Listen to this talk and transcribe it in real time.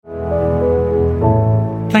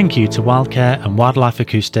Thank you to Wildcare and Wildlife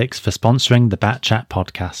Acoustics for sponsoring the Bat Chat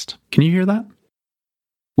podcast. Can you hear that?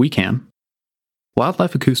 We can.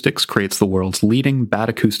 Wildlife Acoustics creates the world's leading bat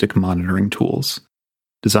acoustic monitoring tools,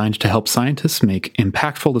 designed to help scientists make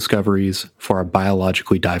impactful discoveries for our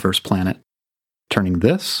biologically diverse planet, turning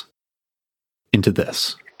this into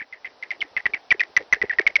this.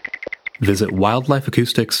 Visit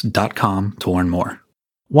wildlifeacoustics.com to learn more.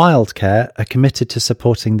 Wildcare are committed to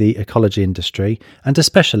supporting the ecology industry and are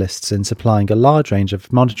specialists in supplying a large range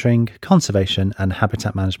of monitoring, conservation and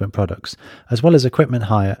habitat management products, as well as equipment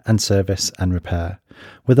hire and service and repair.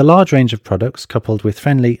 With a large range of products coupled with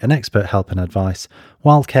friendly and expert help and advice,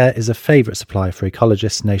 Wildcare is a favourite supplier for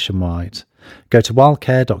ecologists nationwide. Go to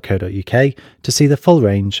wildcare.co.uk to see the full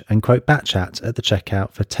range and quote Bat Chat at the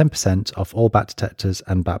checkout for 10% off all bat detectors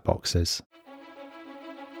and bat boxes.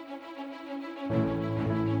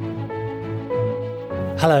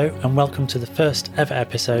 Hello and welcome to the first ever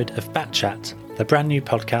episode of Bat Chat, the brand new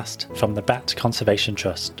podcast from the Bat Conservation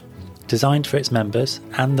Trust. Designed for its members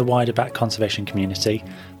and the wider bat conservation community,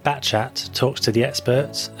 Bat Chat talks to the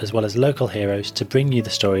experts as well as local heroes to bring you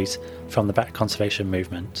the stories from the bat conservation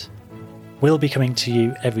movement. We'll be coming to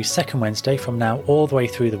you every second Wednesday from now all the way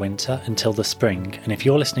through the winter until the spring, and if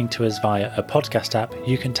you're listening to us via a podcast app,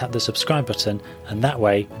 you can tap the subscribe button and that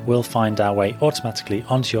way we'll find our way automatically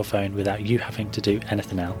onto your phone without you having to do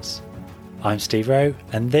anything else. I'm Steve Rowe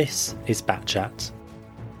and this is Bat Chat.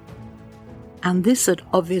 And this had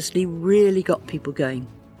obviously really got people going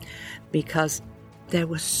because there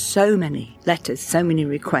were so many letters, so many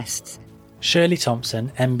requests. Shirley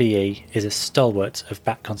Thompson, MBE, is a stalwart of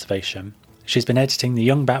bat conservation. She's been editing the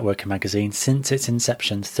Young Batworker magazine since its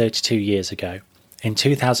inception 32 years ago. In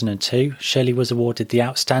 2002, Shirley was awarded the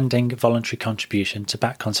Outstanding Voluntary Contribution to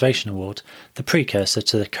Bat Conservation Award, the precursor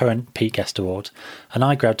to the current Pete Guest Award, and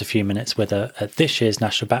I grabbed a few minutes with her at this year's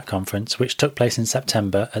National Bat Conference, which took place in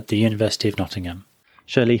September at the University of Nottingham.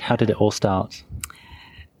 Shirley, how did it all start?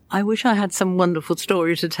 I wish I had some wonderful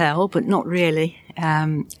story to tell, but not really.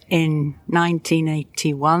 In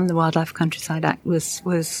 1981, the Wildlife Countryside Act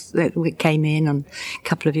it came in, and a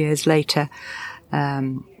couple of years later,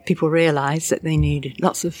 people realised that they needed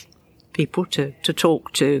lots of people to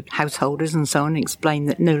talk to householders and so on, and explain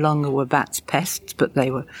that no longer were bats pests, but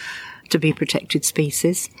they were to be protected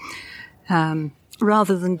species.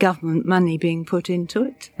 Rather than government money being put into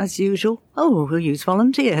it, as usual, we'll use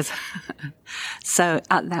volunteers. So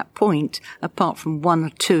at that point, apart from one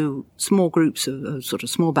or two small groups of sort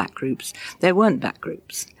of small bat groups, there weren't bat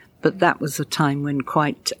groups. But that was a time when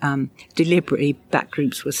quite deliberately bat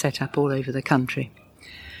groups were set up all over the country.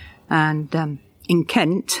 And in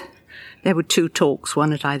Kent, there were two talks,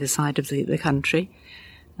 one at either side of the country,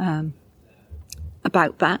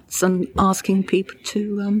 about bats and asking people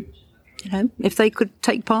to if they could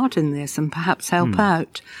take part in this and perhaps help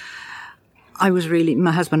out.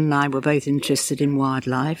 My husband and I were both interested in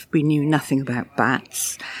wildlife. We knew nothing about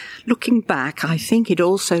bats. Looking back, I think it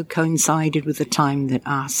also coincided with the time that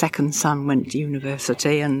our second son went to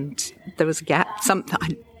university and there was a gap.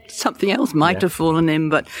 Something else might have fallen in,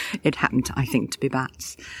 but it happened, I think, to be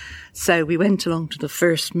bats. So we went along to the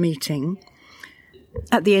first meeting.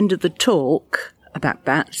 At the end of the talk about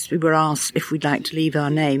bats, we were asked if we'd like to leave our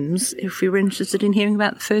names, if we were interested in hearing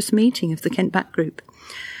about the first meeting of the Kent Bat Group.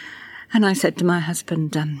 And I said to my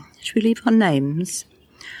husband, should we leave our names?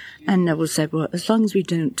 And Neville said, well, as long as we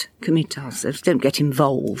don't commit ourselves, don't get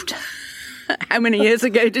involved. How many years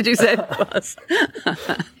ago did you say it was?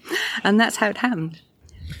 And that's how it happened.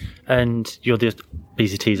 And you're the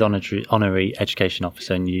BCT's honorary education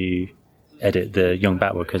officer and you edit the Young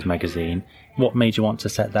Batworkers magazine. What made you want to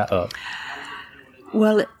set that up?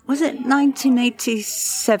 Well, was it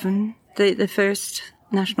 1987, the first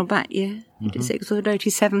National Bat Year? 86 or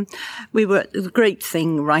 87. The great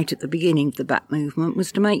thing right at the beginning of the bat movement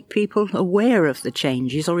was to make people aware of the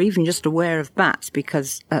changes, or even just aware of bats,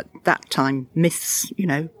 because at that time myths,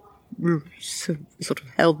 sort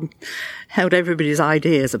of held everybody's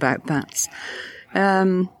ideas about bats.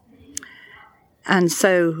 And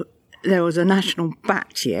so there was a National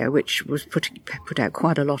Bat Year, which was put out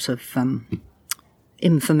quite a lot of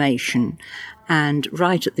information, and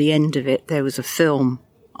right at the end of it there was a film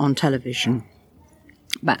on television,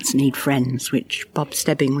 Bats Need Friends, which Bob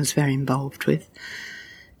Stebbing was very involved with.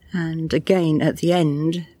 And again at the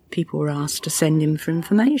end people were asked to send in for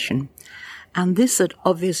information, and this had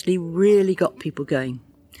obviously really got people going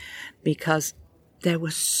because there were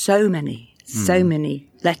so many So many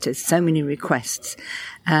letters, so many requests.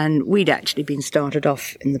 And we'd actually been started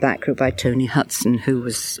off in the back group by Tony Hudson, who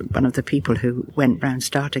was one of the people who went round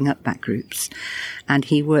starting up back groups. And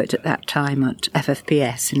he worked at that time at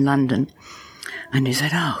FFPS in London. And he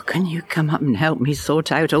said, "Oh, can you come up and help me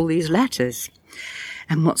sort out all these letters?"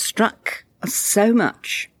 And what struck us so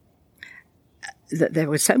much, that there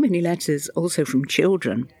were so many letters also from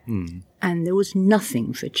children, and there was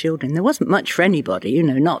nothing for children. There wasn't much for anybody,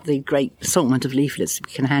 not the great assortment of leaflets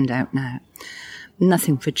we can hand out now.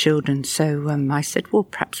 Nothing for children. So I said, well,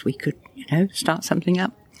 perhaps we could, start something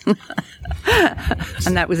up.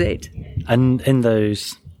 And that was it. And in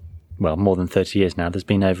those, more than 30 years now, there's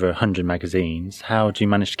been over 100 magazines. How do you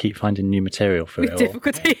manage to keep finding new material for it all?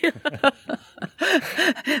 With difficulty.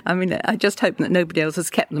 I mean, I just hope that nobody else has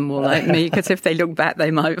kept them all like me, because if they look back,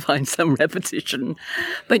 they might find some repetition.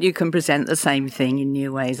 But you can present the same thing in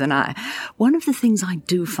new ways. And one of the things I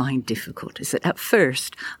do find difficult is that at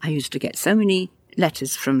first I used to get so many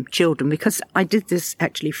letters from children, because I did this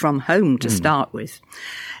actually from home to start with.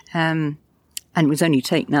 And it was only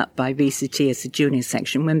taken up by BCT as a junior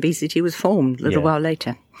section when BCT was formed a little while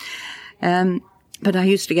later. But I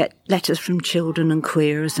used to get letters from children and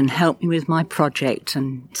queers and help me with my project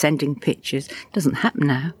and sending pictures. It doesn't happen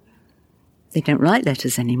now. They don't write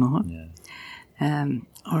letters anymore. Yeah.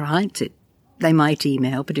 All right, they might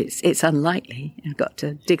email, but it's unlikely. You've got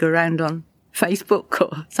to dig around on Facebook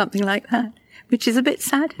or something like that, which is a bit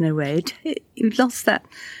sad in a way. You've lost that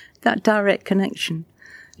direct connection.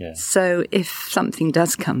 Yeah. So if something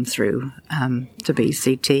does come through to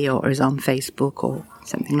BCT or is on Facebook or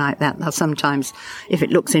something like that, they'll sometimes, if it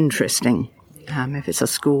looks interesting, if it's a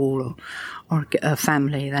school or a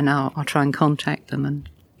family, then I'll try and contact them and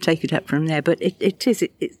take it up from there. But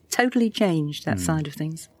it's totally changed, that side of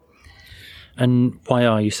things. And why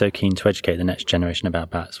are you so keen to educate the next generation about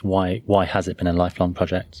bats? Why has it been a lifelong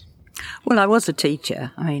project? Well, I was a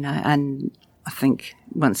teacher. I mean, and I think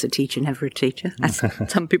once a teacher, never a teacher, as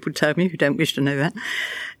some people tell me who don't wish to know that.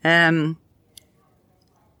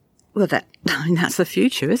 Well, that's the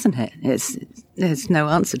future, isn't it? There's no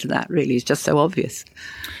answer to that, really. It's just so obvious.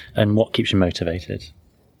 And what keeps you motivated?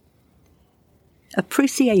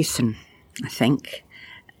 Appreciation, I think,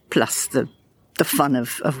 plus the fun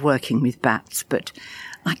of working with bats. But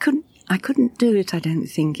I couldn't do it, I don't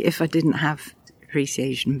think, if I didn't have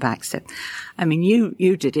appreciation back. So, I mean,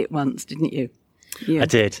 you did it once, didn't you? I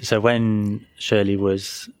did. So when Shirley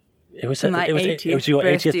was... It was your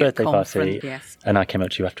 80th birthday party, yes. And I came up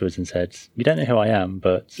to you afterwards and said, "You don't know who I am,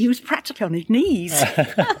 but..." He was practically on his knees.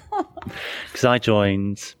 Because I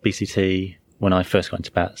joined BCT when I first got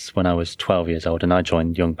into bats when I was 12 years old, and I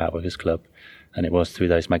joined Young Bat Workers Club, and it was through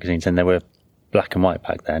those magazines, and they were black and white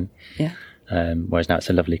back then, whereas now it's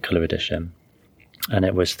a lovely colour edition. And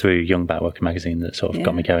it was through Young Bat Worker magazine that sort of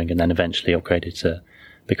got me going, and then eventually upgraded to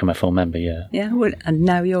become a full member, Yeah, well, and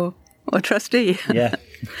now you're a trustee. Yeah.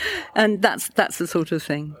 And that's the sort of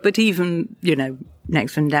thing. But even,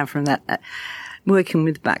 next one down from that, working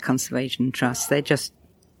with Bat Conservation Trust, they're just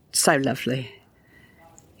so lovely.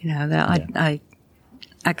 I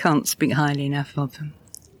can't speak highly enough of them.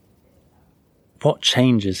 What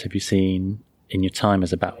changes have you seen in your time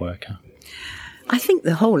as a bat worker? I think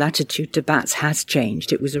the whole attitude to bats has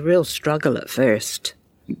changed. It was a real struggle at first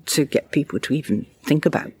to get people to even think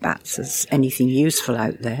about bats as anything useful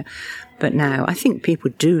out there. But now I think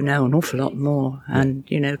people do know an awful lot more. And,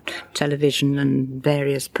 television and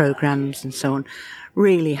various programs and so on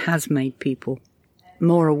really has made people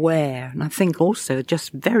more aware. And I think also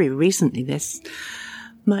just very recently there's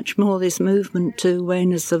much more this movement to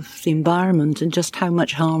awareness of the environment and just how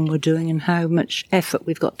much harm we're doing and how much effort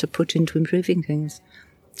we've got to put into improving things.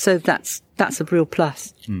 So that's a real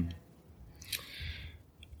plus. Mm.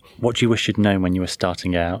 What do you wish you'd known when you were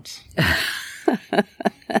starting out?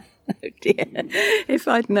 Oh dear. If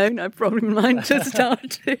I'd known, I probably might have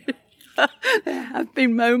started. There have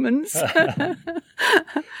been moments. I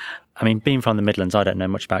mean, being from the Midlands, I don't know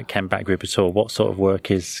much about Kent Bat Group at all. What sort of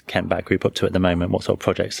work is Kent Bat Group up to at the moment? What sort of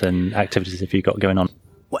projects and activities have you got going on?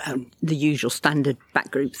 Well, the usual standard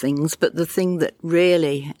Bat Group things, but the thing that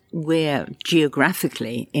really we're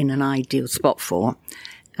geographically in an ideal spot for,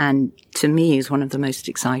 and to me is one of the most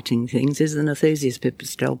exciting things, is the Nethusius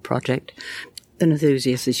pipistrelle project. The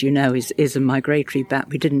Nethusius, as you know, is a migratory bat.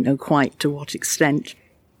 We didn't know quite to what extent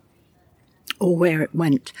or where it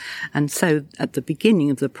went. And so at the beginning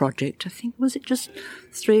of the project, I think, was it just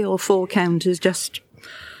 3 or 4 counters just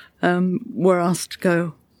were asked to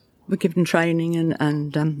go, were given training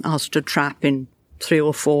and asked to trap in 3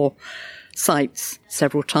 or 4 sites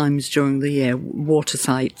several times during the year, water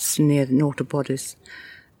sites near the water bodies.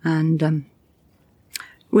 And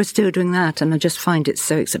We're still doing that, and I just find it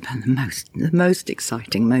so exciting. The most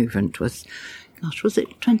exciting moment was, was it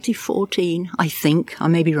 2014? I think, I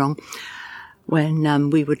may be wrong, when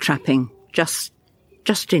we were trapping just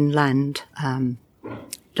inland,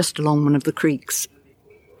 just along one of the creeks,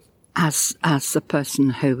 as the person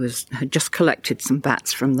who had just collected some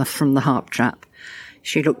bats from the harp trap.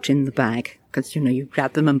 She looked in the bag, because, you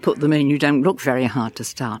grab them and put them in, you don't look very hard to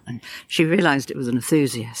start. And she realised it was an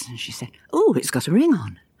enthusiast, and she said, "Oh, it's got a ring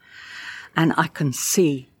on." And I can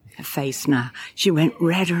see her face now. She went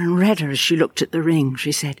redder and redder as she looked at the ring.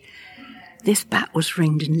 She said, "This bat was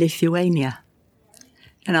ringed in Lithuania."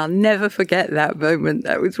 And I'll never forget that moment.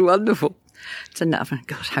 That was wonderful. So now,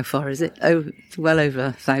 God, how far is it? Oh, it's well over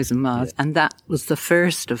 1,000 miles. Yeah. And that was the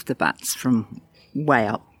first of the bats from way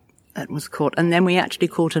up that was caught. And then we actually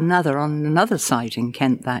caught another on another site in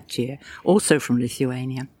Kent that year, also from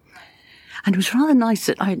Lithuania. And it was rather nice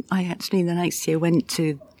that I actually the next year went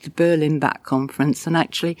to the Berlin Bat Conference and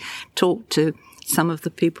actually talked to some of the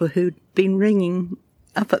people who'd been ringing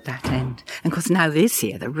up at that end. And of course now this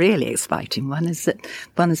year, the really exciting one is that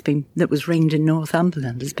one that was ringed in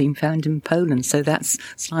Northumberland has been found in Poland. So that's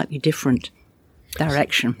slightly different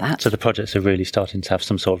direction. So the projects are really starting to have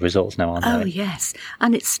some sort of results now, aren't they? Oh, yes.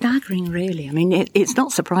 And it's staggering, really. I mean, it's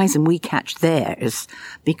not surprising we catch theirs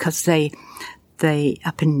because they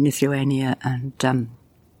up in Lithuania and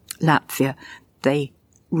Latvia, they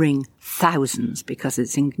ring thousands because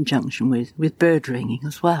it's in conjunction with bird ringing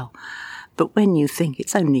as well. But when you think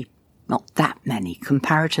it's only not that many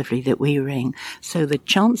comparatively that we ring, so the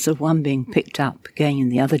chance of one being picked up going in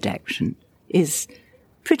the other direction is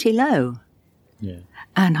pretty low. Yeah.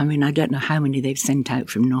 And I mean, I don't know how many they've sent out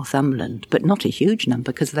from Northumberland, but not a huge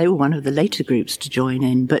number because they were one of the later groups to join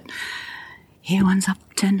in. But here one's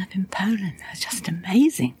turned up in Poland. It's just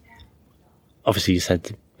amazing. Obviously, you said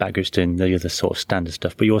the bat group's doing the other sort of standard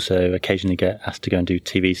stuff, but you also occasionally get asked to go and do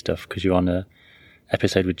TV stuff because you're on a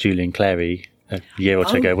episode with Julian Clary a year or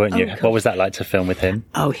two ago, weren't you? God. What was that like to film with him?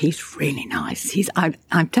 Oh, he's really nice.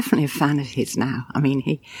 I'm definitely a fan of his now. I mean,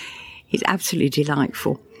 he's absolutely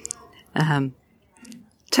delightful.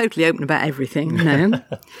 Totally open about everything,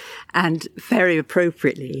 and very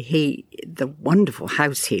appropriately, the wonderful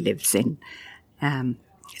house he lives in,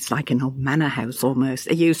 it's like an old manor house almost.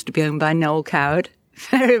 It used to be owned by Noel Coward.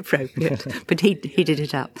 Very appropriate, but he did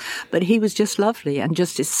it up. But he was just lovely and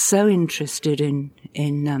just is so interested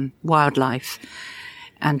in wildlife,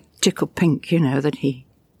 and tickled pink, that he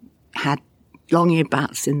had long-eared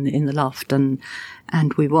bats in the loft, and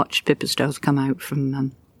we watched pipistrelles come out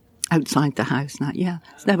from outside the house.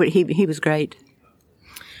 But he was great.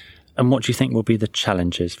 And what do you think will be the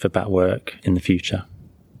challenges for bat work in the future?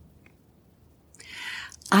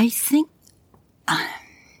 I think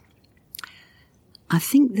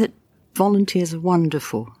that volunteers are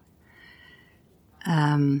wonderful.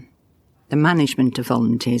 The management of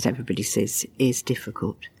volunteers, everybody says, is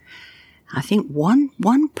difficult. I think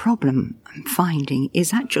one problem I'm finding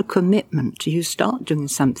is actual commitment. You start doing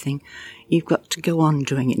something, you've got to go on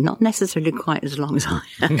doing it. Not necessarily quite as long as I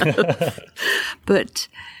have. But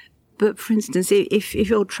for instance, if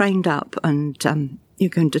you're trained up and you're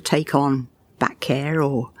going to take on bat care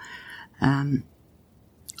or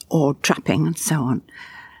trapping and so on,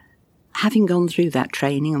 having gone through that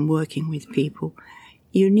training and working with people,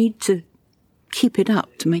 you need to keep it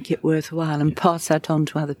up to make it worthwhile and pass that on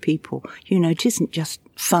to other people. It isn't just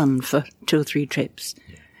fun for 2 or 3 trips.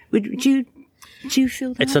 Do you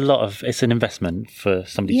feel that? It's an investment for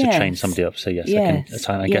somebody to train somebody up. So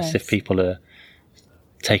I guess if people are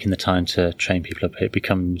taking the time to train people up, it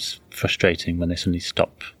becomes frustrating when they suddenly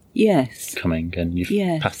stop coming and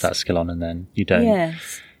you've passed that skill on and then you don't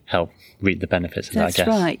help reap the benefits of that, I guess. That's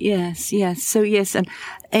right, yes. So, and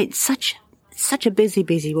it's such a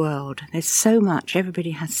busy world. There's so much.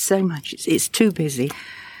 Everybody has so much. It's too busy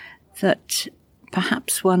that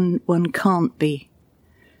perhaps one can't be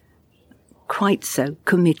quite so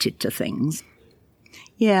committed to things.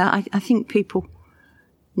 I think people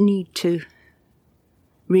need to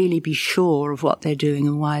really be sure of what they're doing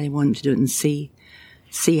and why they want to do it and see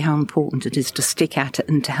how important it is to stick at it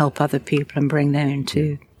and to help other people and bring them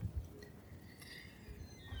into.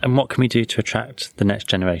 And what can we do to attract the next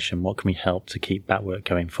generation? What can we help to keep bat work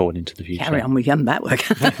going forward into the future? Carry on with young bat work.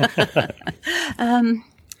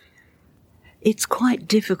 It's quite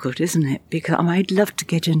difficult, isn't it? Because I'd love to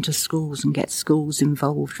get into schools and get schools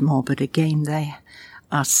involved more, but again, they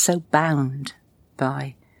are so bound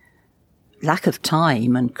by lack of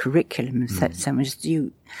time and curriculum and so much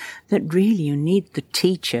that really you need the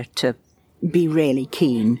teacher to be really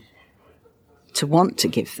keen to want to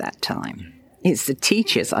give that time. It's the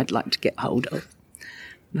teachers I'd like to get hold of.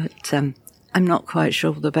 But I'm not quite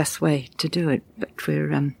sure the best way to do it. But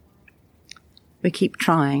we keep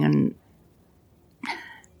trying, and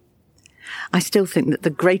I still think that the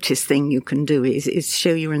greatest thing you can do is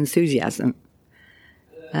show your enthusiasm.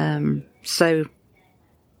 So,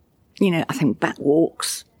 I think bat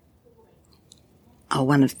walks are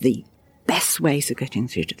one of the best ways of getting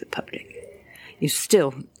through to the public.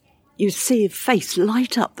 You see a face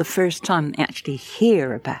light up the first time they actually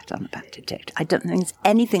hear a bat on a bat detector. I don't think there's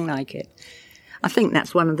anything like it. I think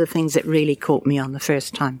that's one of the things that really caught me on the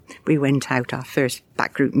first time we went out, our first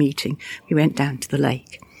bat group meeting. We went down to the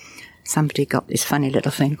lake. Somebody got this funny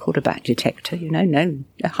little thing called a bat detector. No,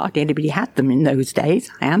 hardly anybody had them in those days.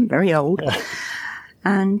 I am very old.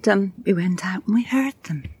 And we went out and we heard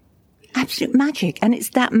them. Absolute magic. And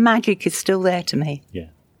that magic is still there to me. Yeah.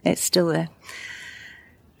 It's still there.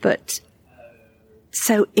 But,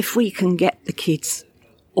 so if we can get the kids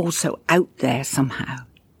also out there somehow,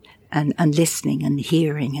 and listening and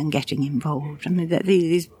hearing and getting involved, I mean,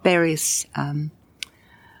 these various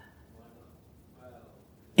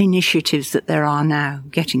initiatives that there are now,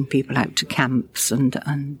 getting people out to camps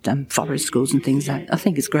and forest schools and things like that, I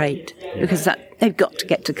think is great, because they've got to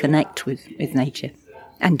get to connect with nature,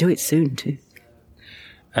 and do it soon too.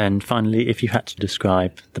 And finally, if you had to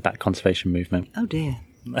describe the bat conservation movement. Oh dear.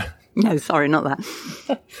 No, sorry, not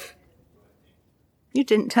that. You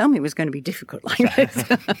didn't tell me it was going to be difficult like this.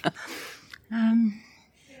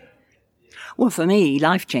 Well, for me,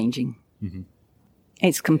 life-changing. Mm-hmm.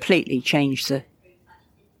 It's completely changed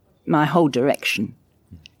my whole direction.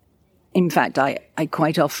 In fact, I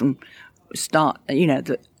quite often start,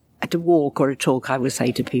 at a walk or a talk, I would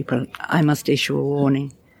say to people, I must issue a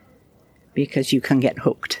warning because you can get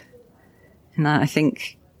hooked. And I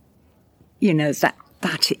think,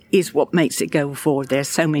 that is what makes it go forward. There are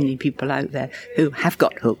so many people out there who have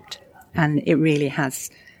got hooked, and it really has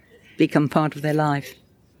become part of their life.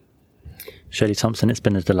 Shirley Thompson, it's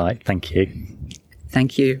been a delight. Thank you.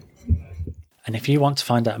 Thank you. And if you want to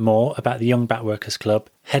find out more about the Young Bat Workers Club,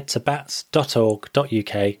 head to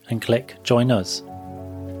bats.org.uk and click Join Us.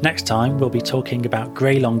 Next time, we'll be talking about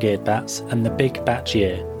grey long-eared bats and the big bat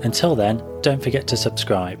year. Until then, don't forget to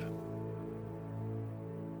subscribe.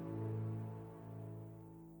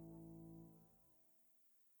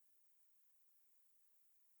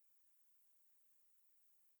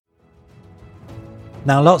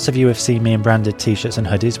 Now, lots of you have seen me in branded t-shirts and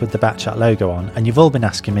hoodies with the Bat Chat logo on, and you've all been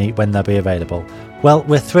asking me when they'll be available. Well,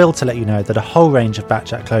 we're thrilled to let you know that a whole range of Bat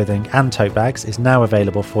Chat clothing and tote bags is now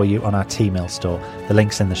available for you on our T-Mill store. The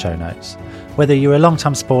link's in the show notes. Whether you're a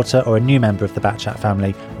long-time supporter or a new member of the Bat Chat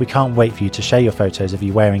family, we can't wait for you to share your photos of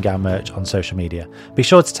you wearing our merch on social media. Be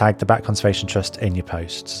sure to tag the Bat Conservation Trust in your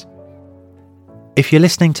posts. If you're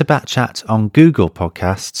listening to Bat Chat on Google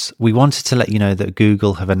Podcasts, we wanted to let you know that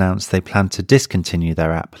Google have announced they plan to discontinue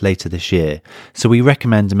their app later this year, so we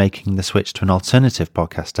recommend making the switch to an alternative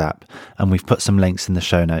podcast app, and we've put some links in the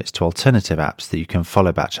show notes to alternative apps that you can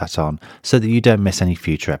follow Bat Chat on so that you don't miss any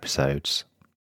future episodes.